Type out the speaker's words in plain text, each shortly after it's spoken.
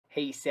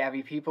Hey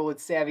savvy people,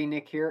 it's Savvy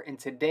Nick here, and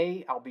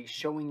today I'll be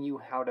showing you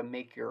how to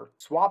make your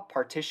swap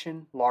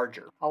partition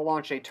larger. I'll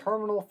launch a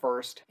terminal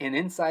first, and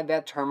inside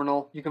that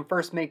terminal, you can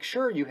first make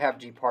sure you have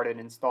Gparted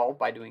installed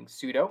by doing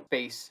sudo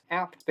space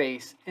apt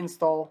space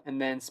install and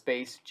then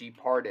space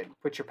Gparted.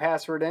 Put your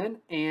password in,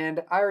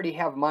 and I already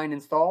have mine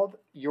installed.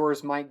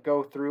 Yours might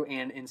go through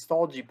and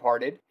install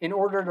Gparted. In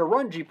order to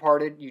run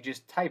Gparted, you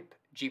just type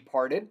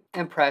Gparted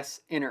and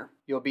press enter.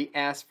 You'll be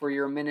asked for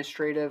your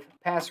administrative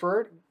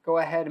password. Go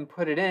ahead and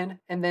put it in,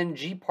 and then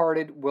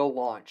Gparted will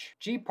launch.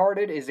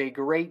 Gparted is a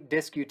great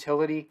disk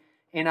utility,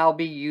 and I'll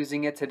be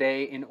using it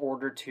today in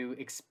order to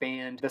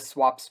expand the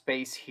swap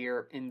space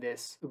here in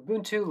this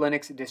Ubuntu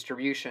Linux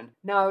distribution.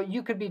 Now,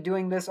 you could be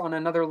doing this on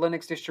another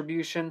Linux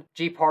distribution.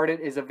 Gparted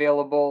is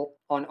available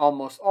on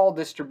almost all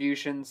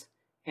distributions,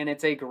 and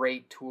it's a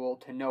great tool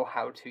to know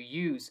how to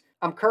use.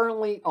 I'm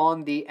currently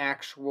on the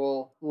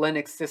actual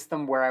Linux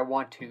system where I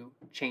want to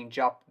change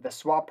up the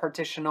swap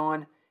partition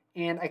on,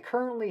 and I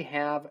currently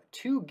have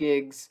 2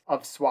 gigs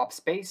of swap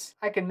space.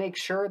 I can make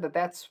sure that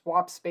that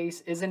swap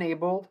space is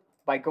enabled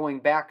by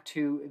going back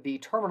to the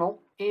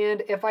terminal,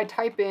 and if I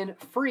type in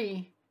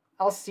free,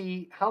 I'll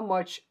see how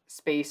much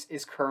space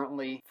is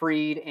currently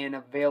freed and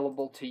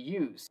available to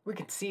use. We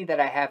can see that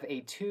I have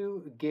a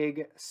 2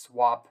 gig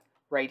swap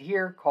right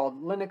here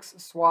called Linux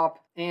Swap,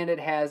 and it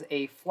has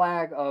a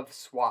flag of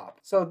swap.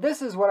 So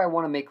this is what I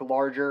want to make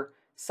larger.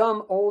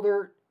 Some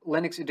older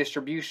Linux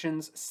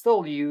distributions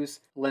still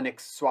use Linux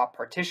Swap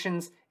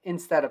Partitions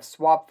instead of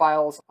swap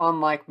files,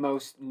 unlike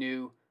most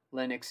new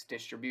Linux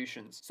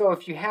distributions. So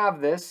if you have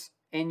this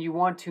and you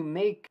want to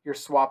make your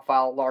swap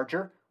file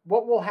larger,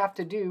 what we'll have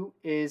to do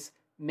is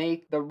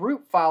make the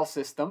root file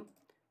system,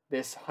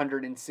 this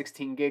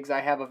 116 gigs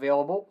I have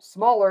available,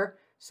 smaller,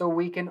 so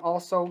we can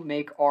also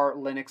make our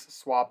Linux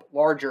swap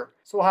larger.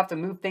 So we'll have to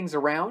move things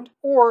around,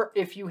 or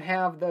if you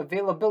have the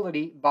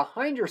availability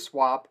behind your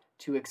swap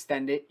to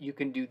extend it, you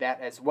can do that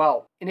as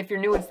well. And if you're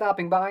new and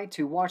stopping by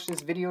to watch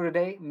this video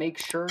today, make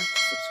sure to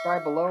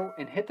subscribe below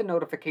and hit the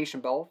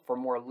notification bell for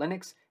more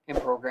Linux and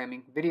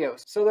programming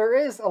videos. So there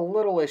is a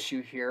little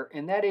issue here,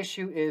 and that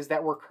issue is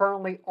that we're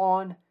currently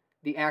on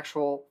the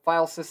actual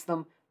file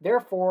system.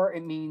 Therefore,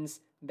 it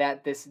means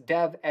that this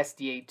dev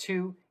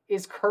SDA2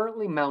 is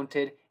currently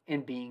mounted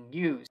and being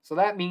used. So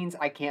that means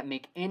I can't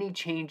make any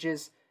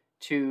changes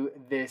to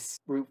this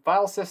root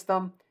file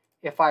system.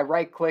 If I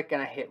right click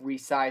and I hit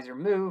resize or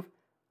move,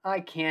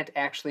 I can't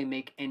actually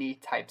make any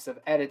types of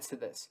edits to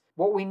this.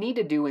 What we need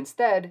to do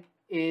instead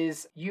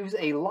is use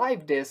a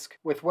live disk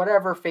with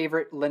whatever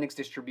favorite Linux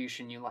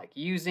distribution you like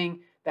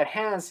using that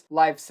has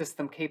live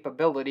system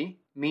capability,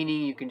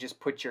 meaning you can just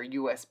put your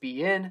USB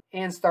in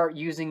and start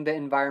using the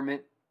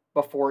environment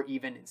before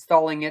even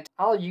installing it.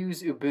 I'll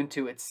use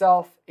Ubuntu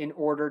itself in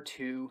order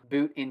to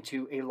boot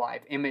into a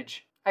live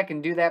image. I can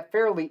do that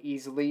fairly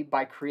easily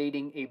by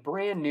creating a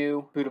brand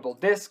new bootable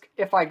disk.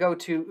 If I go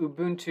to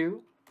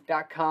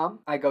ubuntu.com,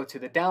 I go to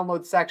the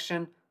download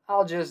section,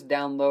 I'll just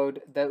download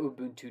the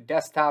Ubuntu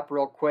desktop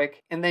real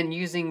quick, and then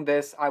using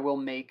this I will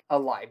make a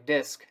live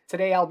disk.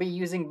 Today I'll be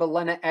using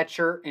Balena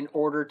Etcher in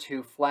order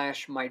to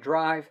flash my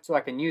drive so I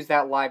can use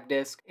that live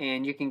disk,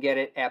 and you can get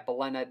it at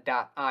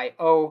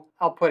balena.io.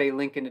 I'll put a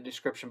link in the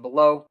description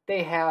below.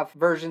 They have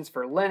versions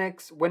for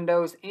Linux,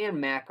 Windows, and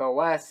Mac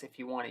OS if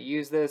you want to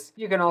use this.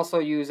 You can also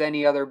use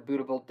any other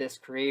bootable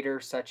disk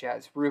creator such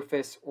as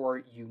Rufus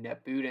or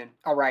Unibootin.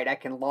 Alright, I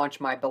can launch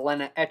my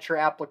Balena Etcher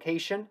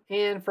application,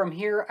 and from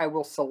here I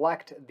will select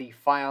the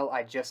file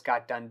I just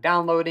got done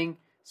downloading.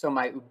 So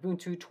my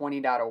Ubuntu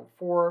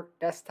 20.04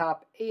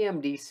 desktop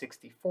AMD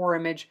 64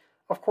 image.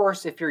 Of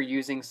course, if you're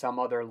using some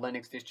other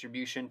Linux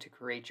distribution to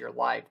create your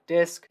live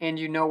disk and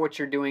you know what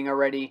you're doing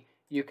already,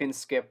 you can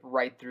skip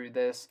right through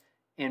this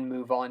and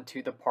move on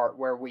to the part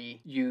where we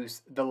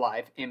use the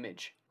live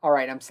image.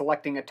 Alright, I'm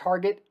selecting a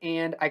target,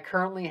 and I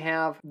currently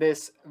have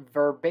this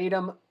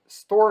verbatim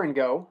store and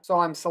go. So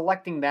I'm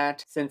selecting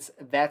that since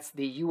that's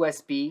the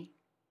USB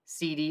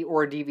CD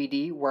or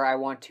DVD where I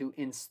want to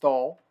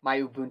install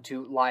my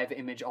Ubuntu live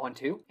image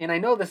onto. And I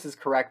know this is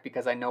correct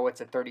because I know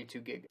it's a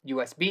 32 gig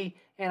USB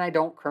and I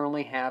don't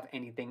currently have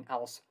anything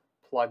else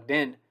plugged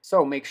in.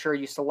 So make sure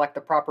you select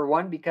the proper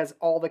one because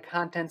all the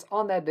contents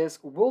on that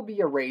disk will be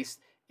erased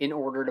in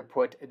order to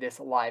put this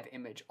live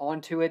image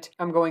onto it.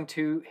 I'm going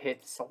to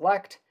hit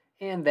select,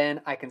 and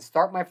then I can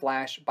start my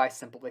flash by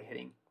simply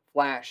hitting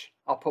flash.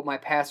 I'll put my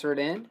password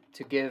in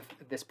to give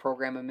this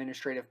program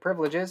administrative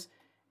privileges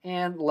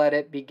and let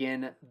it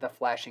begin the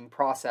flashing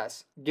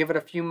process. Give it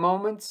a few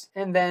moments,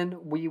 and then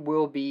we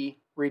will be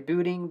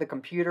rebooting the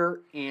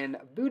computer and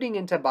booting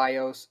into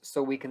BIOS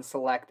so we can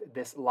select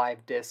this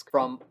live disk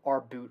from our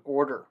boot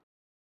order.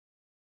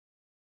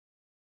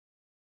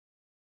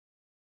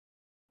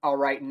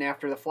 Alright, and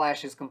after the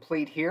flash is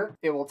complete here,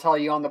 it will tell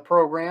you on the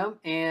program,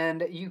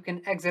 and you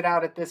can exit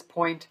out at this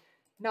point.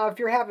 Now, if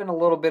you're having a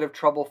little bit of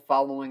trouble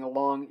following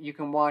along, you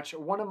can watch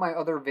one of my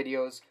other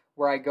videos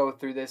where I go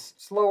through this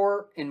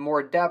slower, in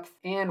more depth,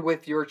 and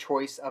with your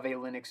choice of a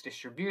Linux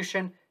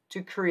distribution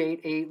to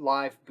create a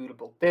live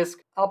bootable disk.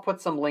 I'll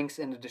put some links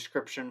in the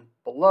description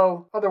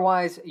below.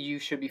 Otherwise, you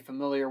should be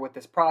familiar with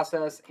this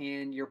process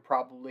and you're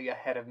probably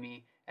ahead of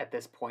me at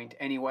this point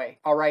anyway.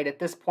 All right, at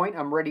this point,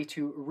 I'm ready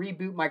to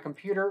reboot my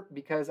computer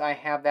because I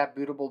have that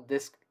bootable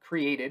disk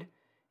created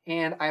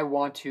and I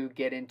want to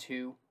get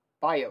into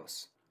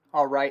BIOS.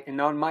 All right, and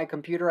on my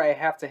computer, I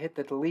have to hit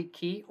the delete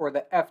key or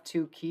the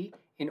F2 key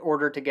in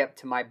order to get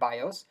to my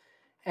BIOS.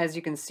 As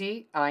you can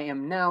see, I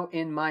am now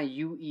in my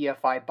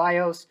UEFI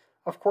BIOS.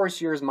 Of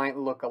course, yours might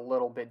look a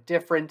little bit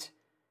different,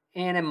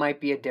 and it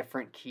might be a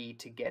different key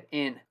to get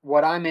in.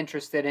 What I'm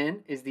interested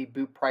in is the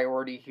boot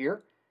priority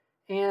here,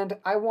 and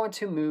I want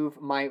to move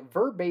my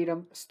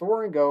verbatim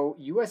store and go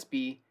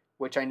USB,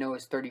 which I know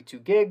is 32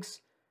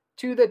 gigs,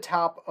 to the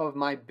top of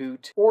my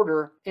boot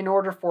order in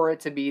order for it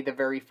to be the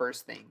very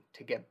first thing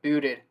to get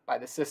booted by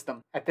the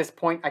system. At this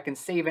point, I can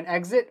save and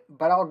exit,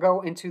 but I'll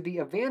go into the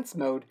advanced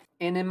mode,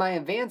 and in my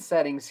advanced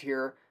settings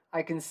here,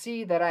 I can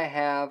see that I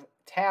have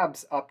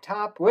tabs up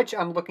top, which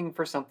I'm looking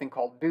for something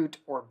called boot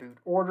or boot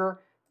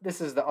order.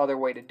 This is the other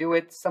way to do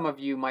it. Some of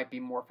you might be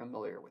more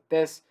familiar with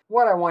this.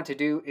 What I want to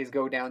do is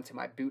go down to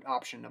my boot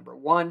option number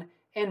 1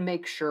 and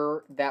make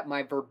sure that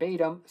my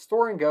verbatim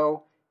store and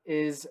go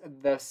is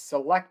the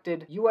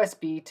selected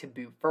USB to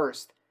boot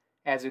first.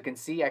 As you can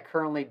see, I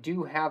currently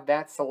do have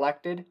that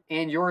selected,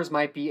 and yours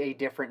might be a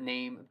different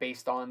name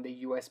based on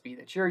the USB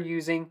that you're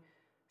using,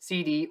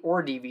 CD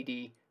or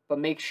DVD, but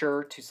make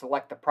sure to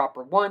select the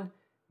proper one.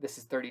 This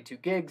is 32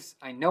 gigs.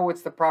 I know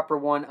it's the proper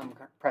one. I'm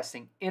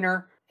pressing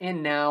enter,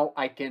 and now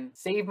I can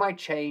save my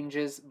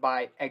changes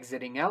by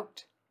exiting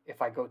out.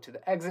 If I go to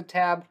the exit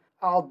tab,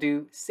 I'll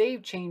do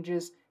save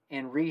changes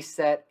and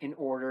reset in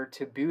order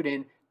to boot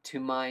in to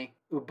my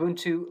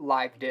Ubuntu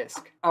live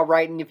disk.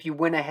 Alright, and if you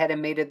went ahead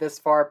and made it this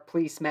far,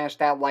 please smash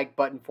that like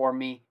button for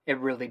me. It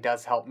really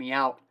does help me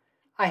out.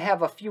 I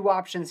have a few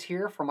options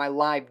here for my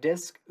live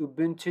disk,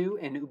 Ubuntu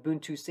and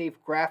Ubuntu Safe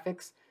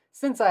Graphics.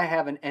 Since I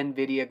have an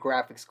NVIDIA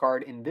graphics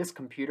card in this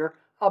computer,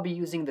 I'll be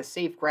using the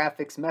Safe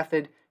Graphics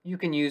method. You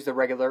can use the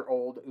regular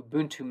old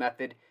Ubuntu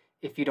method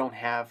if you don't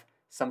have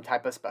some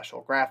type of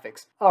special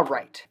graphics.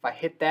 Alright, if I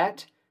hit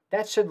that,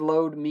 that should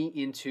load me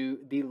into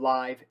the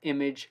live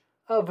image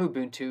of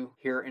Ubuntu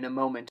here in a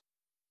moment.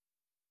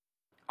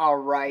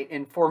 Alright,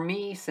 and for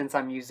me, since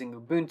I'm using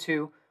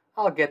Ubuntu,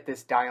 I'll get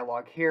this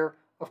dialog here.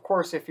 Of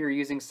course, if you're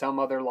using some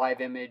other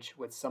live image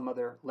with some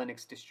other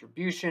Linux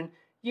distribution,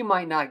 you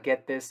might not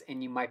get this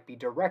and you might be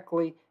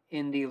directly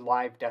in the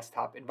live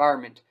desktop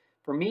environment.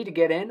 For me to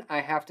get in,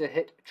 I have to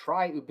hit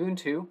try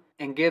Ubuntu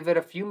and give it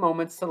a few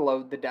moments to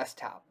load the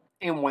desktop.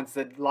 And once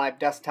the live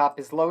desktop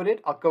is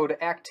loaded, I'll go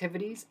to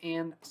activities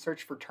and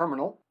search for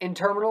terminal. In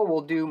terminal,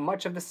 we'll do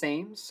much of the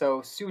same.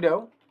 So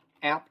sudo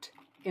apt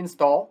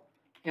install,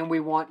 and we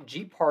want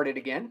Gparted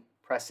again.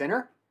 Press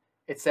enter.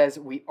 It says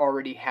we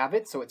already have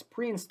it, so it's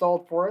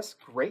pre-installed for us.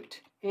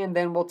 Great. And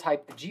then we'll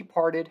type the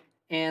Gparted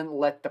and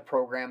let the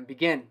program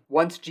begin.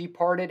 Once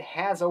Gparted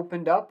has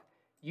opened up,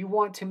 you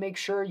want to make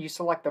sure you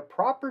select the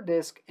proper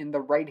disk in the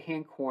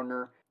right-hand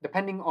corner,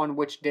 depending on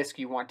which disk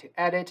you want to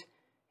edit,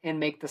 and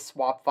make the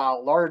swap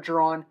file larger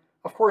on.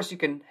 Of course, you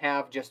can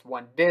have just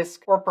one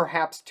disk or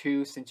perhaps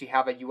two since you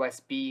have a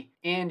USB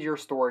and your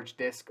storage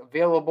disk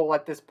available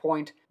at this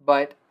point,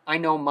 but I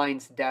know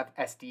mine's dev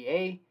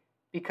SDA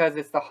because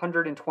it's the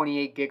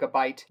 128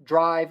 gigabyte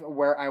drive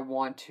where I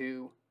want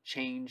to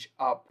change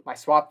up my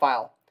swap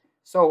file.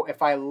 So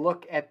if I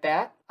look at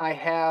that, I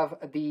have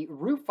the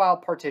root file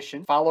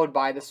partition followed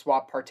by the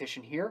swap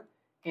partition here.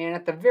 And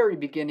at the very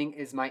beginning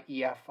is my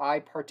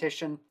EFI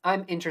partition.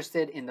 I'm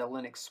interested in the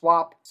Linux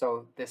swap,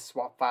 so this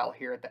swap file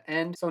here at the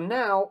end. So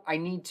now I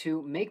need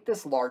to make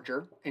this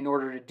larger. In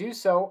order to do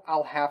so,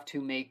 I'll have to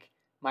make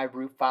my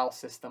root file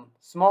system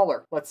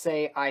smaller. Let's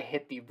say I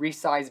hit the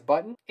resize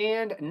button,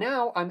 and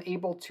now I'm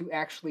able to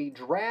actually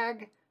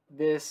drag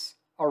this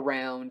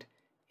around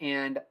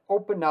and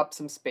open up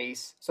some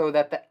space so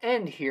that the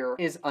end here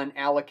is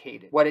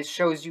unallocated. What it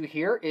shows you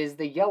here is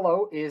the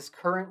yellow is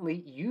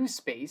currently used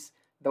space.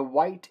 The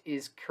white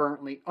is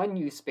currently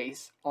unused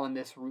space on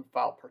this root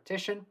file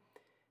partition.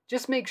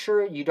 Just make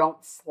sure you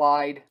don't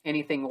slide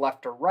anything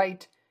left or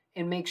right,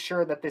 and make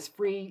sure that this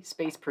free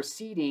space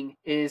preceding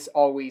is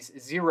always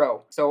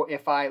 0. So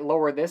if I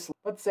lower this,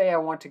 let's say I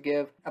want to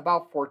give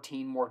about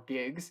 14 more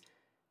gigs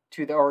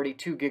to the already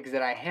 2 gigs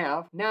that I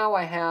have. Now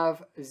I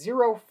have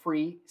 0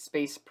 free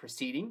space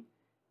preceding,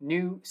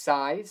 new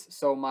size,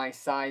 so my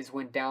size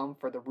went down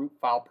for the root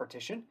file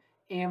partition,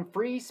 and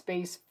free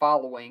space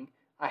following,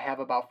 I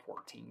have about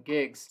 14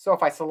 gigs. So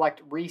if I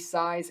select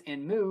resize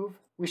and move,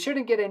 we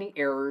shouldn't get any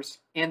errors,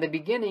 and the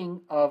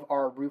beginning of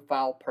our root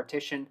file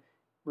partition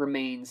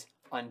remains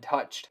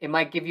untouched. It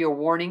might give you a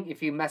warning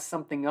if you mess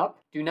something up.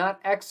 Do not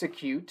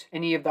execute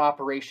any of the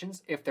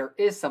operations if there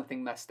is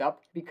something messed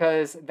up,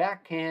 because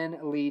that can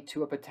lead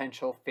to a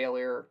potential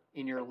failure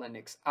in your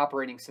Linux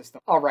operating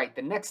system. Alright,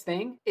 the next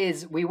thing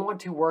is we want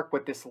to work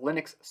with this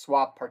Linux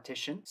Swap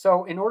Partition.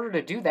 So in order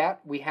to do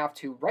that, we have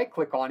to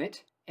right-click on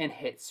it and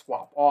hit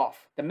swap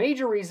off. The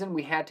major reason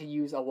we had to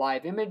use a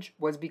live image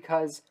was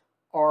because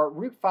our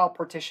root file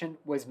partition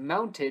was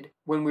mounted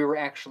when we were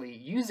actually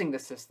using the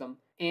system.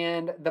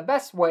 And the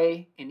best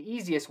way and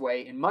easiest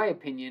way, in my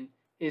opinion,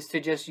 is to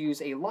just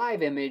use a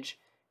live image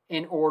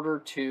in order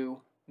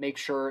to make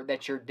sure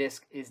that your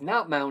disk is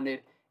not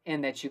mounted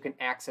and that you can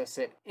access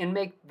it and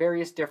make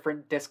various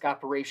different disk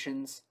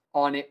operations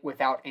on it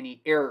without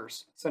any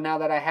errors. So now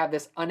that I have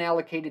this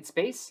unallocated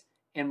space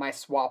and my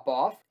swap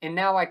off, and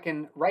now I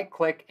can right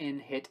click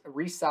and hit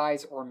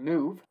resize or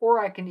move, or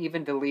I can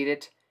even delete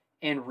it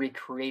and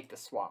recreate the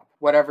swap.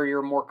 Whatever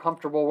you're more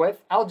comfortable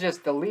with. I'll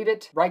just delete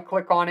it, right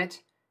click on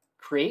it,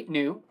 create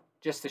new,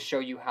 just to show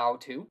you how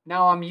to.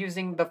 Now I'm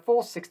using the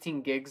full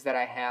 16 gigs that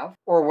I have,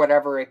 or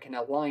whatever it can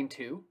align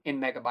to in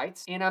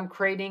megabytes, and I'm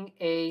creating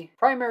a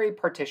primary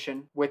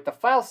partition with the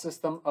file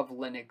system of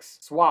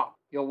Linux Swap.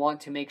 You'll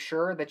want to make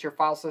sure that your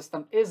file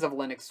system is of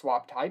Linux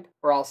Swap type,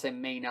 or else it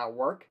may not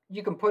work.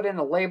 You can put in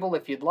a label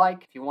if you'd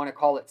like. If you want to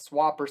call it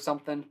swap or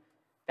something,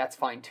 that's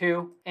fine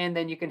too. And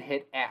then you can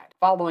hit add.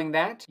 Following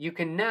that, you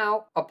can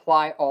now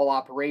apply all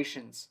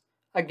operations.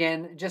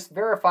 Again, just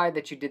verify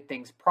that you did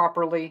things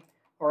properly,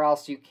 or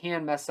else you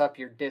can mess up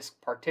your disk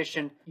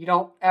partition. You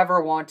don't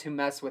ever want to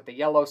mess with the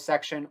yellow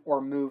section or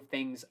move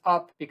things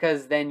up,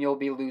 because then you'll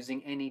be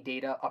losing any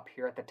data up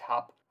here at the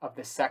top of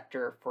the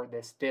sector for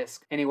this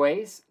disk.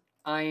 Anyways,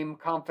 I'm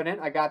confident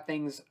I got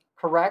things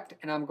correct,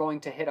 and I'm going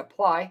to hit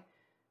apply.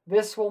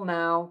 This will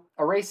now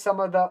erase some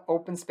of the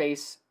open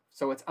space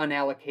so it's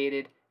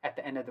unallocated at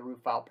the end of the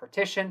root file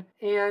partition,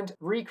 and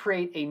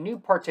recreate a new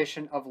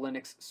partition of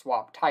Linux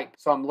Swap type.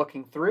 So I'm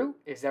looking through,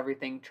 is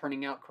everything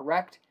turning out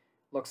correct?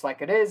 Looks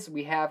like it is.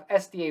 We have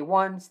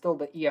SDA1, still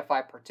the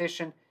EFI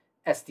partition,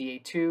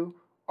 SDA2,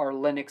 our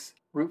Linux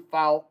root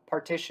file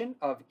partition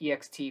of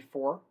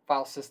ext4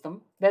 file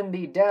system. Then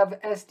the dev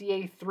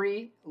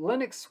SDA3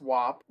 Linux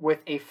swap with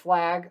a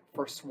flag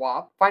for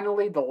swap.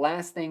 Finally, the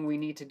last thing we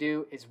need to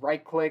do is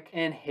right click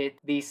and hit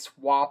the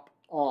swap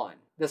on.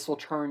 This will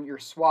turn your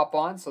swap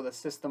on so the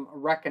system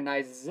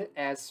recognizes it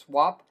as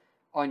swap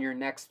on your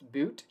next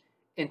boot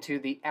into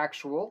the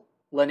actual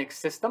Linux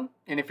system.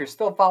 And if you're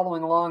still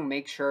following along,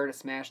 make sure to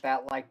smash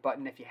that like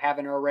button if you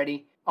haven't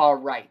already. All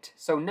right,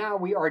 so now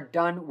we are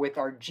done with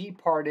our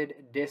Gparted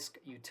disk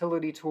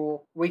utility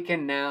tool. We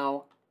can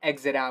now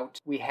exit out.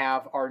 We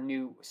have our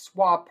new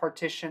swap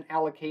partition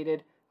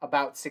allocated,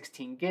 about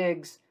 16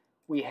 gigs.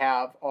 We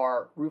have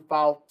our root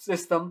file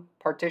system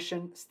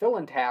partition still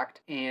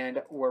intact,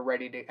 and we're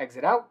ready to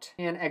exit out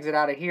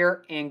of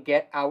here and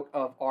get out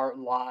of our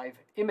live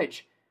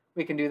image.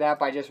 We can do that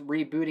by just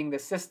rebooting the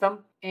system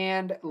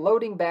and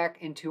loading back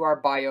into our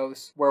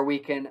BIOS, where we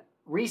can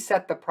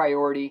reset the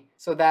priority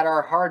so that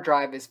our hard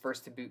drive is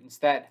first to boot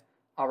instead.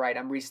 All right,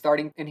 I'm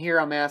restarting, and here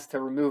I'm asked to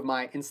remove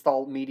my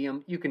installed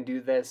medium. You can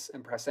do this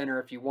and press enter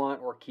if you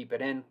want, or keep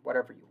it in,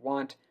 whatever you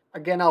want.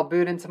 Again, I'll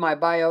boot into my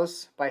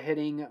BIOS by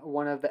hitting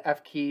one of the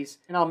F keys,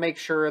 and I'll make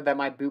sure that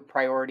my boot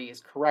priority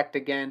is correct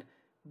again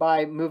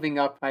by moving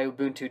up my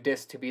Ubuntu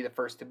disk to be the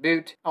first to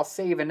boot. I'll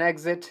save and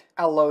exit.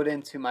 I'll load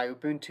into my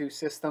Ubuntu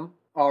system.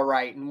 All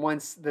right, and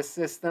once the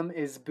system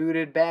is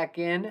booted back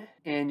in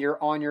and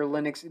you're on your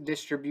Linux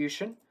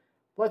distribution,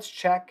 let's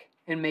check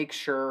and make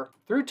sure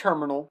through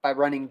terminal by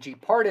running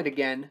Gparted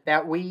again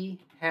that we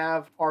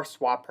have our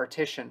swap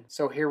partition.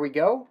 So here we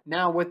go.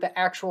 Now with the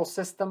actual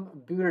system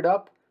booted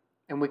up,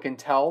 and we can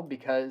tell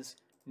because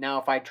now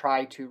if I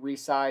try to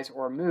resize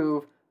or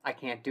move, I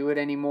can't do it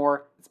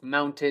anymore. It's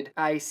mounted.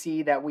 I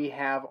see that we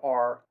have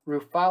our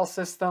root file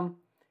system,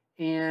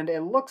 and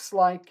it looks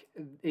like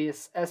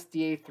this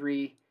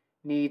SDA3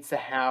 needs to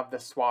have the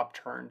swap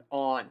turned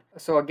on.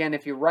 So again,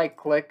 if you right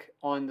click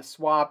on the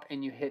swap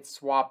and you hit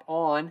swap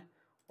on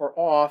or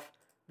off,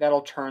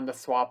 that'll turn the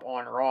swap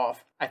on or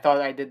off. I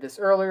thought I did this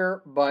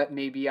earlier, but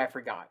maybe I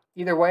forgot.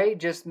 Either way,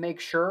 just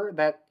make sure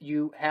that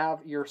you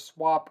have your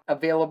swap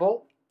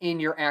available in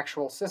your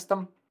actual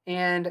system.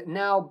 And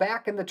now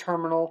back in the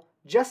terminal,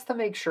 just to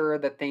make sure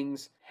that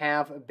things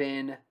have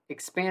been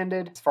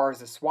expanded as far as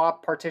the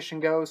swap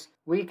partition goes,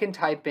 we can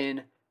type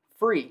in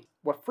free.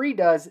 What free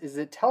does is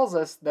it tells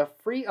us the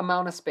free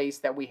amount of space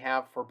that we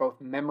have for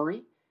both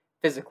memory,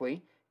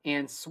 physically,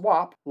 and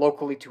swap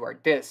locally to our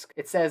disk.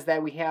 It says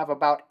that we have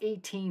about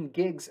 18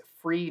 gigs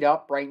freed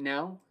up right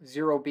now,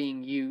 0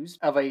 being used,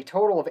 of a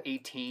total of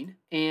 18.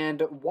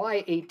 And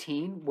why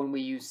 18 when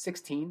we use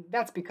 16?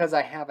 That's because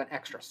I have an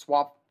extra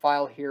swap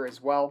file here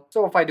as well.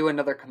 So if I do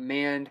another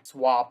command,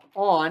 swap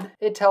on,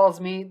 it tells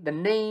me the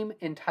name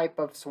and type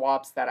of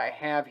swaps that I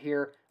have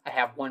here. I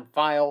have one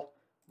file,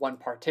 one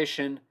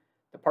partition.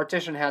 The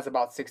partition has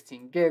about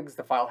 16 gigs,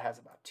 the file has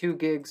about 2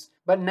 gigs,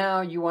 but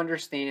now you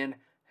understand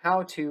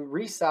how to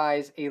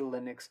resize a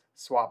Linux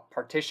swap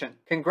partition.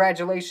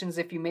 Congratulations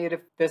if you made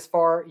it this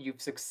far,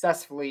 you've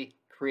successfully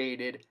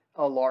created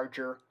a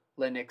larger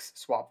Linux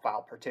swap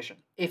file partition.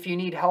 If you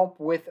need help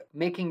with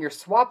making your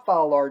swap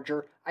file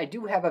larger, I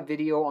do have a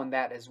video on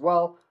that as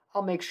well.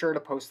 I'll make sure to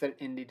post it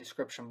in the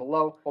description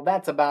below. Well,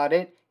 that's about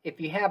it.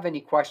 If you have any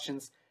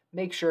questions,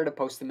 make sure to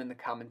post them in the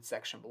comment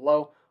section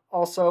below.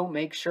 Also,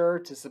 make sure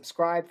to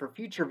subscribe for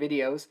future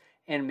videos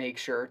and make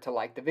sure to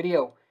like the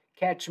video.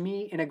 Catch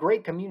me in a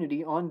great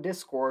community on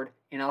Discord,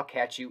 and I'll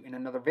catch you in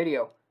another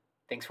video.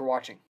 Thanks for watching.